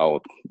you get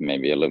out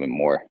maybe a little bit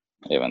more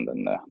even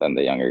than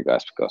the younger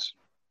guys, because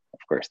of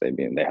course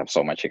they have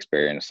so much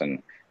experience,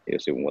 and you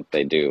see what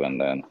they do,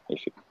 and then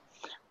if you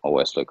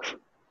always look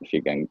if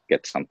you can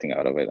get something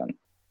out of it. And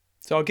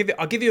so I'll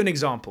give you an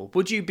example.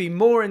 Would you be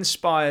more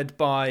inspired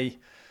by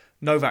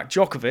Novak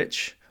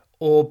Djokovic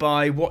or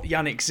by what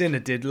Jannik Sinner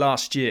did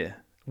last year,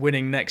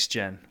 winning Next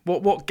Gen?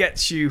 What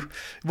gets you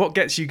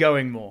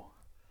going more?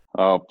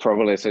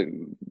 Probably say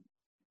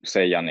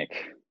Jannik.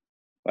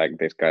 Like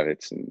this guy,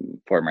 it's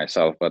for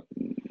myself, but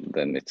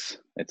then it's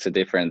a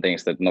different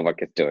things that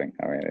Novak is doing.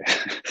 I mean,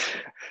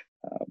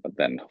 but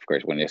then of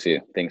course when you see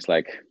things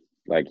like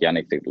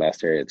Jannik did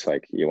last year, it's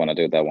like you want to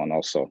do that one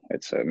also.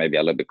 It's maybe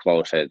a little bit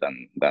closer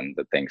than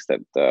the things that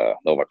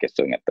Novak is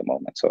doing at the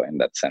moment. So in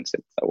that sense,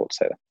 I would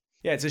say that.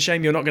 Yeah, it's a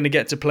shame you're not going to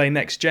get to play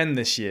Next Gen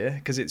this year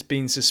because it's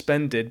been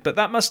suspended. But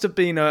that must have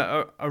been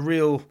a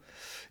real,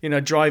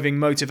 driving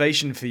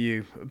motivation for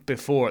you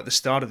before at the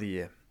start of the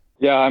year.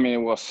 Yeah, I mean,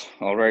 it was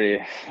already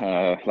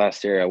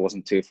last year. I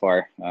wasn't too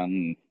far,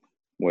 and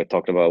we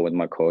talked about it with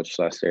my coach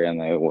last year,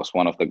 and it was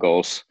one of the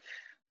goals.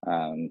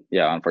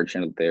 Yeah,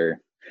 unfortunately,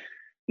 they're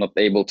not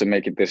able to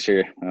make it this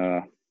year.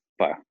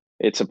 But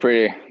it's a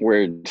pretty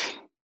weird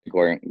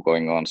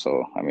going on.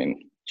 So I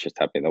mean, just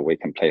happy that we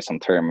can play some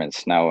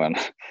tournaments now, and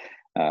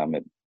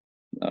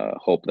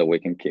hope that we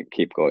can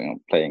keep going on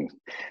playing.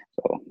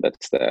 So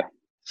that's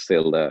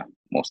still the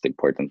most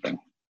important thing.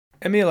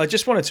 Emil, I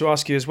just wanted to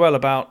ask you as well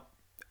about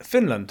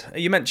Finland.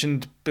 You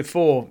mentioned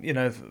before,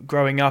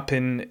 growing up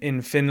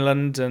in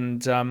Finland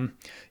and,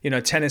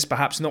 tennis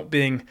perhaps not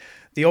being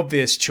the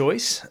obvious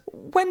choice.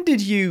 When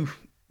did you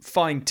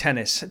find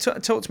tennis?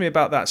 Talk to me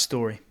about that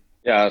story.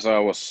 Yeah, so I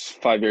was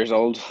 5 years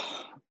old.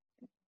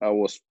 I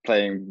was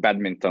playing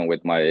badminton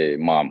with my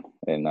mom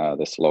in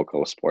this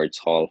local sports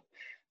hall.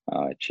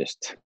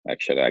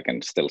 Actually, I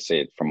can still see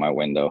it from my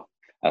window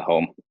at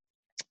home,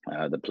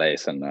 the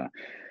place. And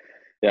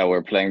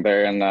we're playing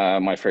there. And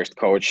my first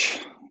coach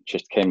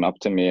just came up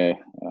to me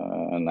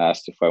and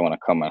asked if I want to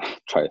come and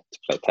try to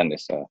play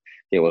tennis.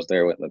 He was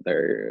there with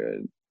their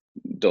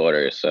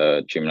daughter's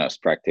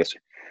gymnast practice.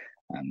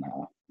 And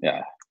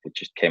he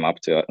just come up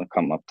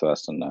to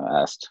us and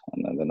asked,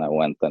 and then I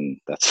went, and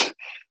that's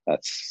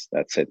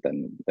it.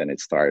 And then it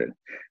started,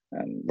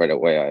 and right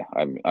away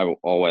I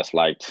always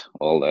liked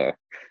all the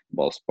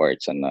ball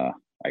sports, and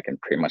I can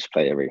pretty much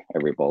play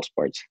every ball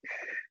sports.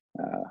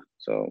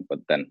 But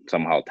then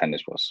somehow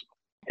tennis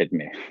hit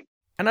me.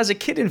 And as a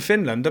kid in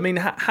Finland, I mean,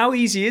 how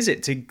easy is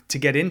it to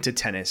get into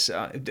tennis?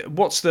 I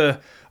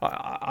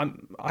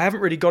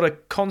haven't really got a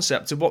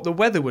concept of what the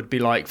weather would be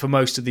like for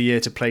most of the year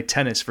to play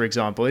tennis, for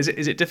example. Is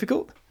it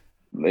difficult?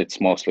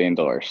 It's mostly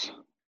indoors.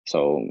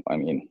 So, I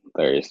mean,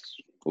 there is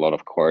a lot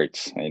of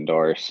courts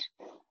indoors.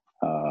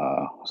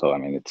 So, I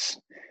mean,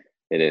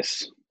 it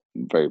is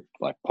very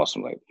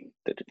possible.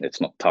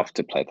 It's not tough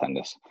to play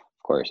tennis.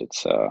 Of course,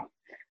 it's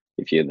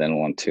if you then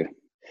want to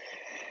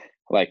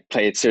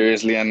play it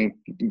seriously and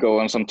go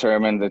on some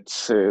tournament,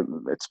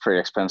 it's pretty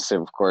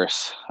expensive, of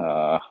course.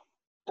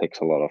 Takes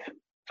a lot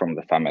from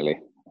the family,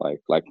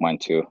 like mine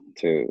too,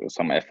 to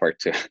some effort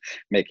to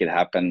make it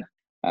happen.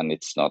 And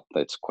it's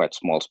quite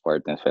small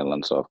sport in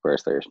Finland, so of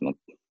course there's not,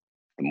 at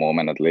the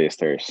moment at least,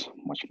 there's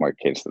much more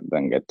kids that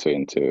then get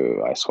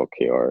into ice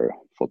hockey or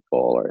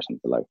football or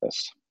something like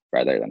this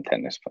rather than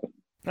tennis. But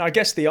I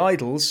guess the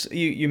idols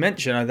you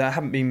mentioned, there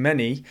haven't been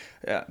many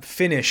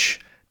Finnish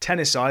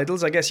tennis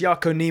idols. I guess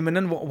Jarkko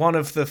Nieminen, one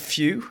of the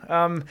few.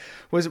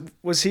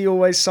 Was he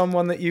always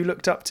someone that you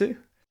looked up to?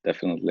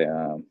 Definitely.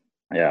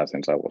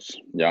 Since I was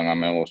young,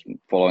 I was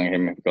following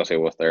him because he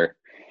was there,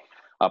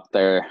 up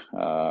there.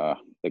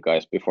 The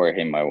guys before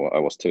him, I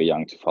was too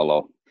young to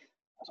follow.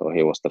 So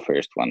he was the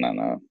first one.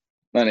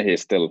 And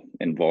he's still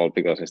involved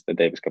because he's the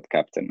Davis Cup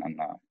captain, and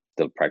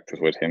still practice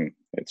with him.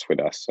 It's with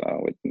us,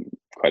 with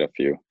quite a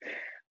few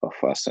of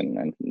us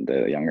and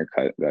the younger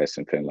guys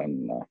in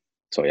Finland.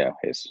 So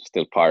he's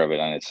still part of it,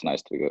 and it's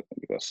nice to go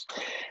because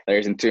there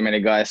isn't too many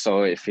guys.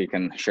 So if he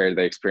can share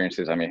the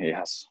experiences, I mean, he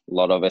has a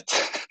lot of it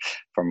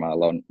from a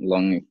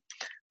long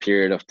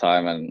period of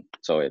time, and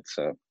so it's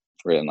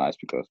really nice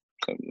because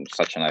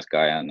such a nice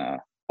guy, and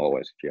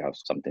always if you have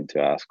something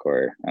to ask,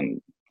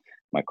 and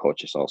my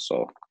coach is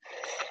also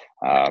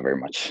very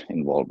much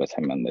involved with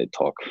him, and they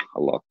talk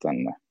a lot,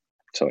 and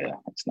so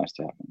it's nice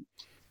to have him.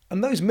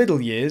 And those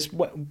middle years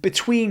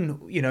between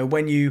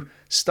when you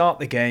start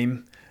the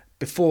game,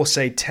 before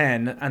say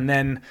 10, and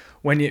then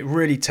when it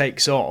really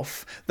takes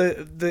off,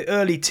 the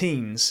early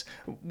teens,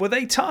 were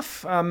they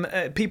tough?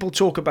 People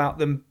talk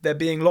about there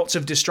being lots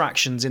of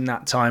distractions in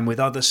that time with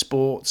other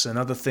sports and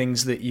other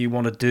things that you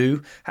want to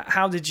do.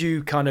 How did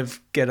you kind of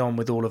get on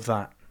with all of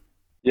that?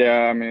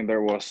 Yeah, I mean,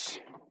 there was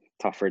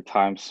tougher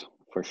times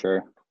for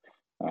sure,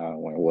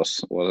 when it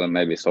wasn't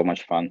maybe so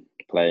much fun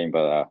playing,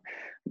 but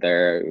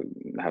there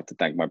I have to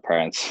thank my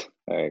parents.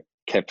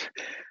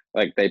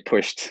 They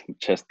pushed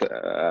just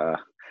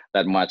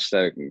that much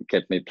that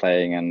kept me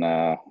playing, and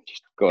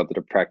just go to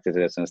the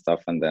practices and stuff.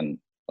 And then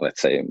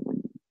let's say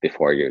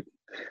before you're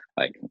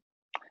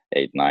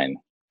 8-9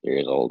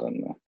 years old,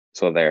 and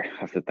so there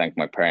I have to thank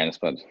my parents.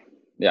 But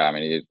I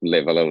mean, you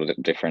live a little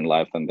bit different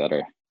life than the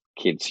other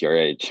kids your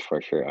age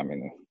for sure. I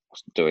mean, I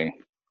was doing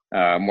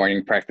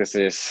morning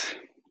practices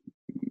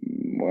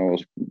when I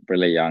was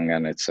really young,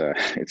 and it's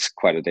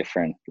quite a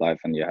different life,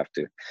 and you have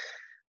to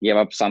give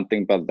up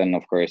something, but then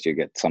of course you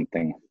get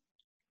something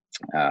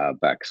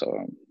back.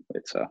 So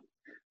it's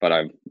but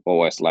I've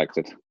always liked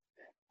it,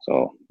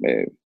 so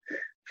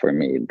for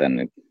me then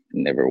it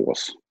never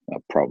was a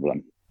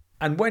problem.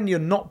 And when you're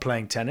not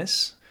playing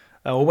tennis,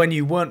 or when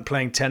you weren't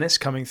playing tennis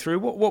coming through,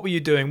 what were you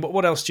doing?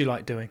 What else do you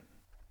like doing?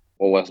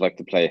 Always like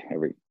to play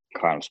every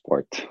kind of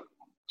sport,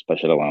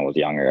 especially when I was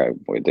younger.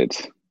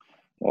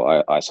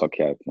 Ice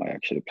hockey I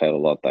actually played a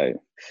lot.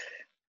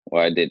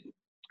 I did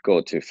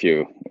go to a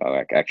few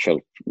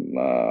actual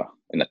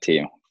in a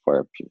team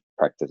for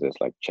practices,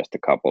 just a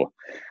couple,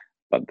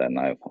 but then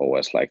I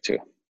always like to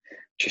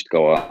just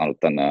go out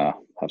and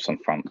have some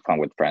fun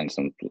with friends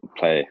and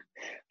play.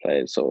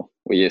 So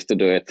we used to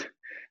do it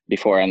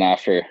before and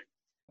after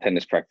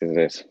tennis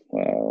practices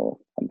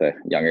at the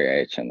younger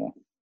age, and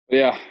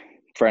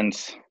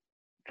friends,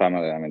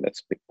 family. I mean,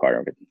 that's a big part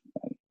of it.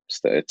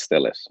 It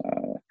still is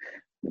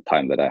the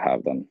time that I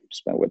have then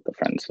spent with the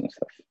friends and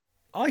stuff.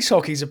 Ice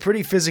hockey's a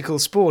pretty physical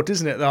sport,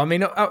 isn't it, though? I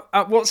mean,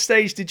 at what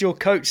stage did your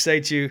coach say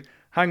to you,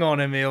 hang on,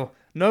 Emil,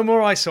 No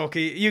more ice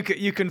hockey.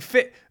 You can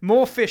fit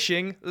more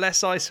fishing,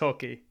 less ice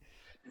hockey.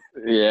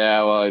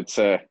 Yeah, well, it's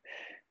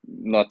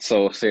not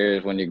so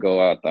serious when you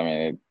go out. I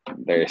mean,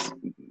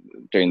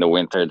 during the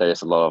winter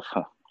there's a lot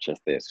of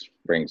just this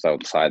rings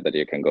outside that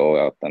you can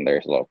go out, and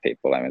there's a lot of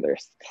people. I mean,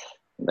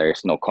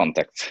 there's no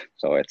contact,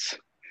 so it's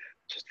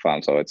just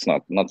fun. So it's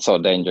not so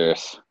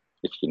dangerous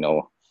if you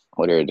know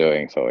what you're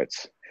doing. So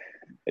it's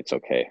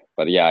okay.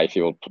 But yeah, if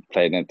you will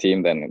play in a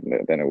team, then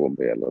it will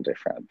be a little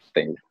different. I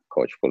think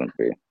coach wouldn't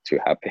be too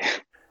happy.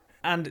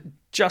 And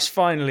just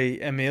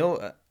finally,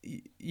 Emil,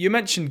 you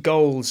mentioned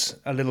goals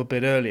a little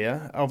bit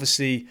earlier.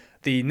 Obviously,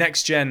 the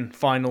Next Gen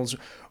finals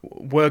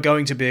were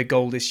going to be a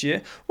goal this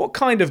year. What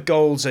kind of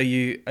goals are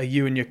you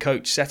and your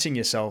coach setting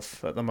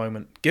yourself at the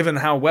moment, given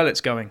how well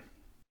it's going?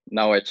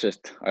 No, it's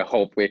just I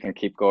hope we can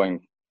keep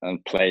going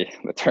and play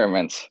the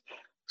tournaments.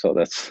 So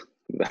that's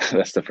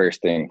the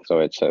first thing. So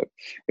it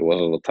was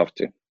a little tough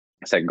to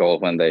set goal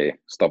when they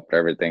stopped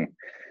everything,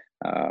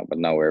 but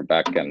now we're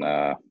back, and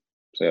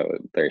so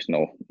there's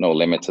no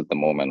limits at the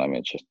moment. I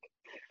mean, just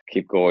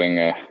keep going,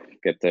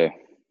 get the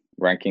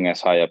ranking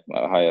as high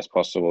as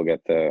possible,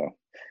 get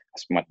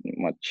as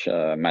much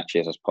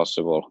matches as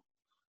possible,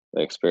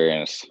 the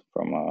experience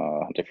from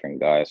different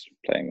guys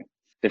playing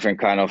different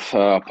kind of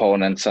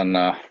opponents, and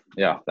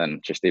then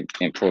just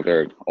improve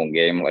their own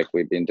game like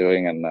we've been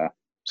doing, and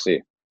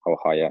see how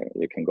high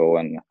you can go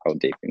and how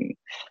deep in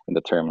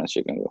the tournaments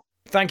you can go.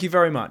 Thank you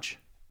very much.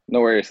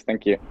 No worries.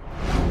 Thank you.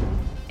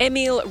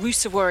 Emil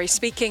Ruusuvuori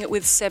speaking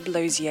with Seb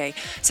Lozier.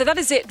 So that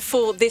is it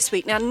for this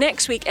week. Now,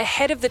 next week,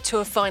 ahead of the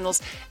Tour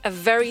finals, a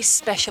very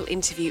special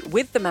interview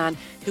with the man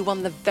who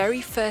won the very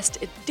first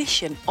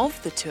edition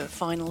of the Tour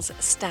finals,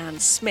 Stan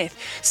Smith.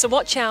 So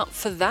watch out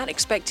for that,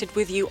 expected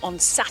with you on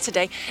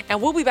Saturday.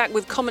 And we'll be back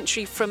with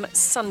commentary from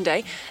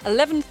Sunday,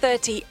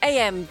 11:30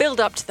 a.m,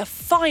 build up to the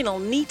final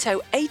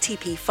NITO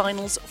ATP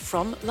finals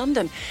from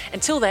London.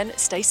 Until then,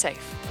 stay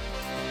safe.